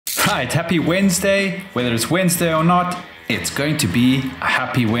Right, happy Wednesday. Whether it's Wednesday or not, it's going to be a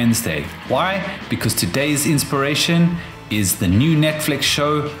happy Wednesday. Why? Because today's inspiration is the new Netflix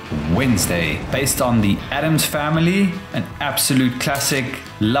show Wednesday, based on the Addams family, an absolute classic.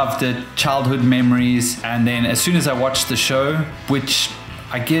 Loved it, childhood memories. And then as soon as I watched the show, which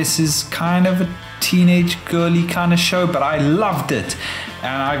I guess is kind of a teenage girly kind of show, but I loved it.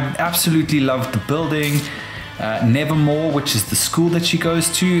 And I absolutely loved the building, Nevermore, which is the school that she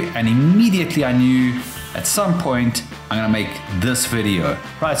goes to. And immediately I knew at some point I'm gonna make this video.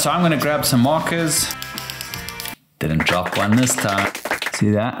 Right, so I'm gonna grab some markers. Didn't drop one this time.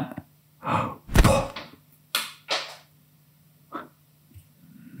 See that?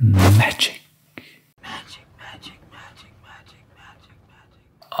 Magic. Magic, magic, magic, magic, magic, magic.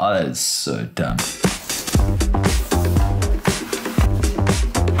 Oh, that is so dumb.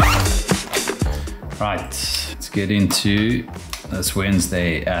 Right, let's get into this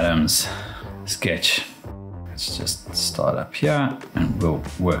Wednesday Addams sketch. Let's just start up here and we'll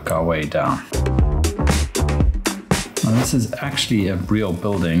work our way down. Now, this is actually a real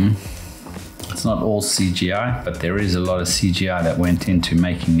building. It's not all CGI, but there is a lot of CGI that went into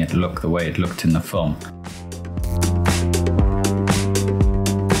making it look the way it looked in the film.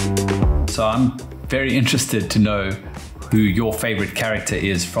 So I'm very interested to know who your favorite character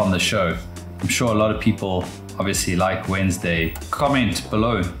is from the show. I'm sure a lot of people obviously like Wednesday. Comment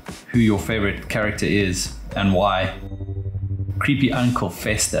below who your favorite character is and why. Creepy Uncle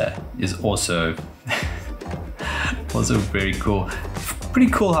Fester is also very cool. Pretty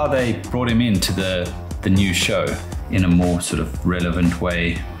cool how they brought him into the new show in a more sort of relevant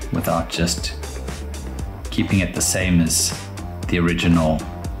way without just keeping it the same as the original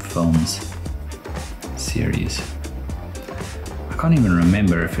films series. I can't even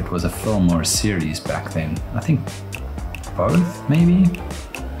remember if it was a film or a series back then. I think both, maybe?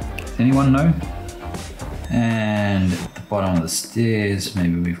 Does anyone know? And at the bottom of the stairs,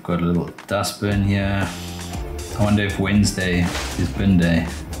 maybe we've got a little dustbin here. I wonder if Wednesday is bin day.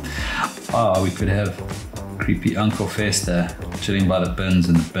 Oh, we could have creepy Uncle Fester chilling by the bins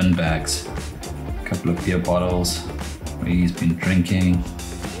and the bin bags. A couple of beer bottles where he's been drinking.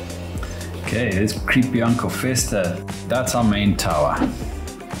 Okay, there's creepy Uncle Fester. That's our main tower.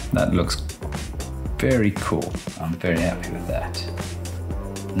 That looks very cool. I'm very happy with that.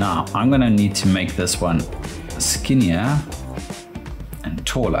 Now, I'm gonna need to make this one skinnier and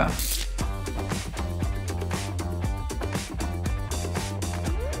taller.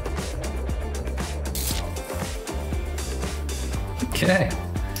 Okay,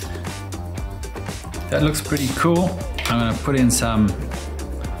 that looks pretty cool. I'm gonna put in some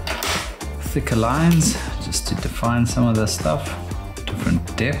thicker lines just to define some of this stuff,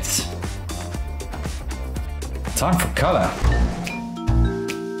 different depths. Time for color.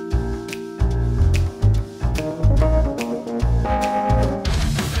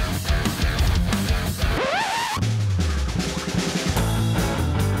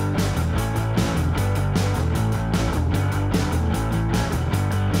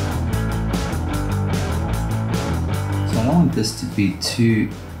 I don't want this to be too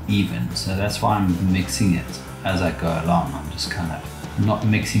even, so that's why I'm mixing it as I go along. I'm just kind of not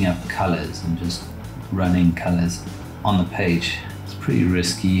mixing up colors and just running colors on the page. It's pretty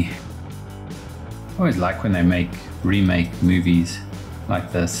risky. I always like when they remake movies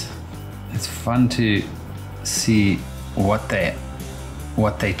like this. It's fun to see what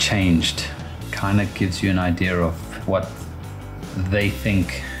they changed. Kind of gives you an idea of what they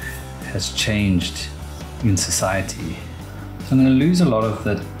think has changed in society. So I'm going to lose a lot of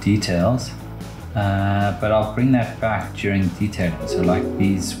the details, but I'll bring that back during detailing. So like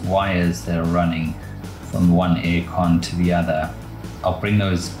these wires that are running from one aircon to the other, I'll bring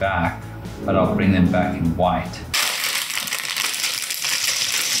those back, but I'll bring them back in white.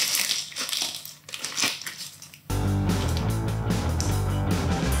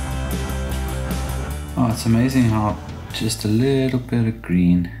 Oh, it's amazing how just a little bit of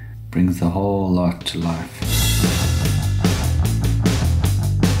green brings the whole lot to life.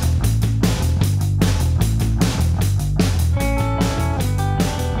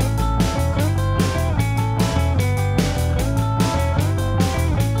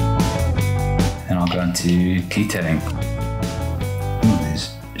 Then I'll go into detailing. Ooh,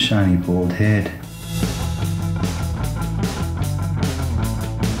 this shiny bald head.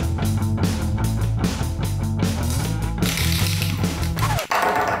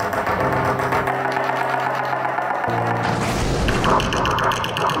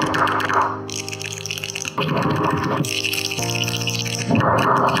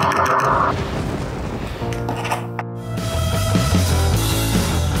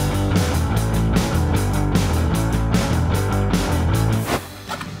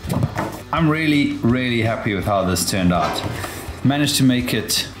 I'm really, really happy with how this turned out. Managed to make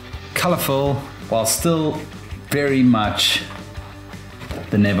it colorful while still very much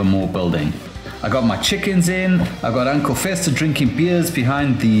the Nevermore building. I got my chickens in, I got Uncle Fester drinking beers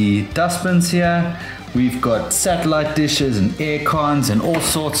behind the dustbins here. We've got satellite dishes and air cons and all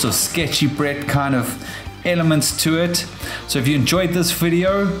sorts of sketchy Brett kind of elements to it. So if you enjoyed this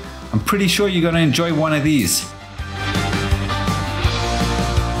video, I'm pretty sure you're going to enjoy one of these.